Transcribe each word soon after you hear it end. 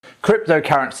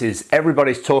Cryptocurrencies,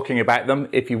 everybody's talking about them.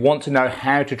 If you want to know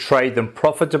how to trade them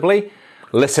profitably,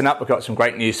 listen up, we've got some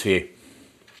great news for you.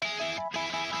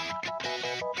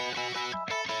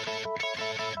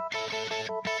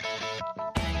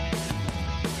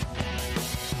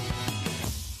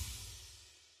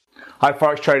 Hi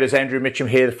Forex traders, Andrew Mitchum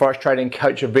here, the Forex Trading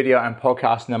Coach of video and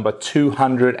podcast number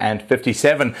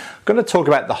 257. I'm going to talk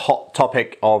about the hot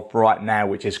topic of right now,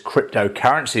 which is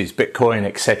cryptocurrencies, Bitcoin,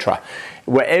 etc.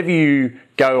 Wherever you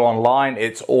go online,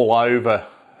 it's all over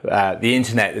the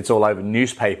internet, it's all over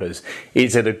newspapers.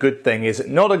 Is it a good thing? Is it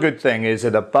not a good thing? Is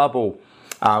it a bubble?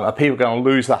 Are people going to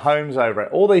lose their homes over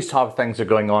it? All these type of things are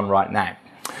going on right now.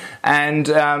 And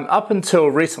up until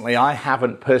recently, I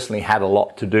haven't personally had a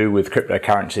lot to do with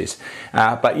cryptocurrencies.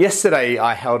 But yesterday,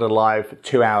 I held a live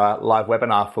 2-hour live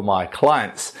webinar for my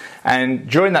clients. And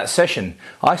during that session,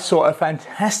 I saw a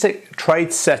fantastic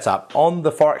trade setup on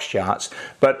the Forex charts,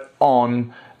 but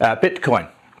on Bitcoin.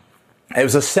 It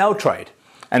was a sell trade.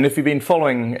 And if you've been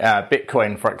following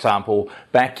Bitcoin, for example,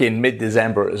 back in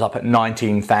mid-December, it was up at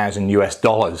 19,000 US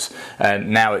dollars. And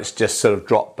now it's just sort of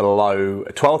dropped below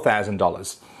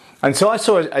 $12,000. And so I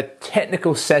saw a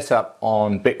technical setup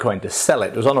on Bitcoin to sell it.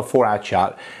 It was on a 4-hour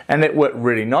chart and it worked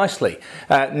really nicely.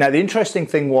 Now the interesting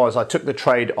thing was I took the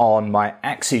trade on my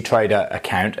AxiTrader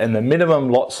account and the minimum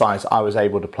lot size I was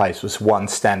able to place was one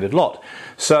standard lot.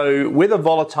 So with a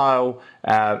volatile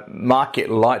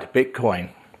market like Bitcoin,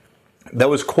 there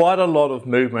was quite a lot of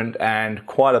movement and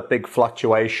quite a big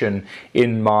fluctuation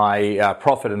in my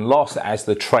profit and loss as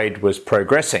the trade was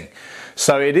progressing.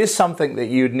 So it is something that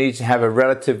you'd need to have a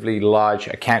relatively large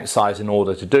account size in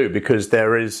order to do, because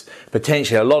there is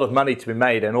potentially a lot of money to be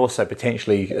made and also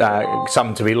potentially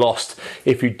some to be lost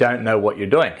if you don't know what you're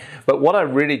doing. But what I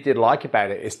really did like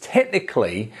about it is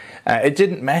technically it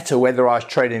didn't matter whether I was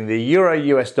trading the Euro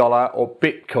US dollar or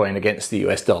Bitcoin against the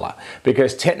US dollar,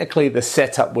 because technically the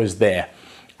setup was there.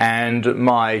 And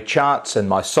my charts and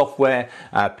my software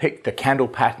picked the candle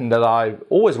pattern that I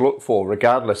always look for,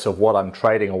 regardless of what I'm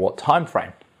trading or what time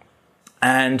frame.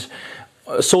 And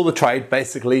saw the trade,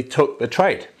 basically took the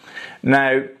trade.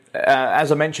 Now,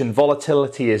 as I mentioned,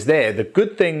 volatility is there. The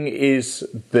good thing is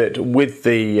that with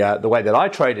the way that I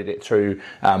traded it through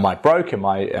my broker,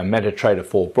 my MetaTrader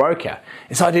 4 broker,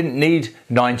 is I didn't need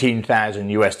 19,000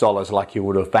 US dollars like you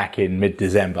would have back in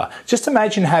mid-December. Just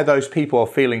imagine how those people are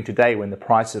feeling today when the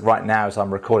price is right now, as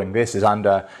I'm recording this, is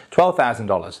under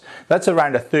 $12,000. That's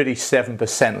around a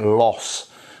 37% loss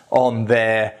on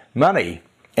their money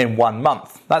in 1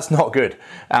 month. That's not good.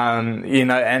 And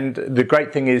the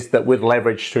great thing is that with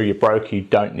leverage through your broker, you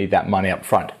don't need that money up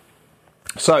front.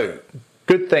 So,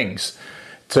 good things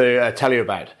to tell you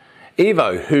about.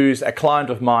 Evo, who's a client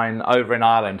of mine over in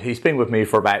Ireland, he's been with me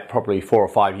for about probably 4 or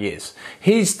 5 years.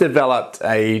 He's developed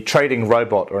a trading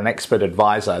robot or an expert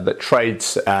advisor that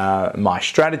trades my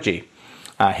strategy.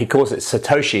 He calls it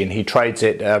Satoshi, and he trades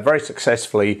it very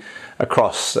successfully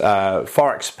across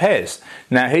Forex pairs.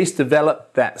 Now, he's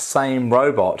developed that same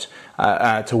robot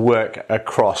to work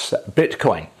across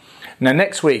Bitcoin. Now,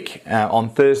 next week, on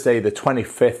Thursday, the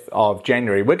 25th of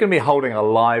January, we're going to be holding a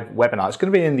live webinar. It's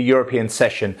going to be in the European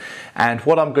session. And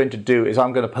what I'm going to do is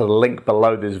I'm going to put a link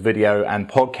below this video and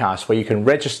podcast where you can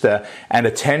register and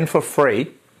attend for free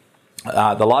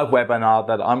the live webinar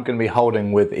that I'm going to be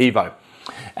holding with Evo.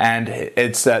 And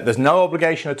it's there's no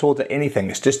obligation at all to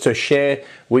anything. It's just to share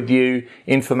with you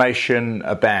information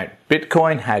about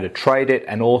Bitcoin, how to trade it,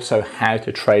 and also how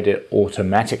to trade it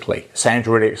automatically. Sounds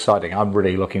really exciting. I'm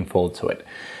really looking forward to it.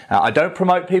 I don't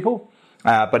promote people,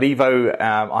 but Evo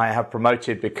I have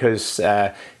promoted because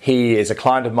he is a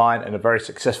client of mine and a very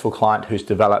successful client who's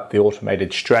developed the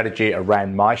automated strategy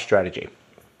around my strategy.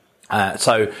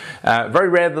 Very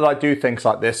rare that I do things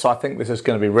like this, so I think this is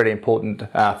going to be really important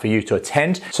for you to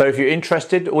attend. So if you're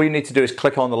interested, all you need to do is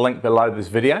click on the link below this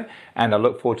video, and I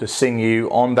look forward to seeing you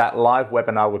on that live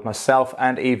webinar with myself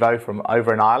and Evo from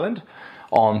over in Ireland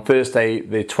on Thursday,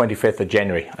 the 25th of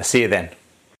January. I'll see you then.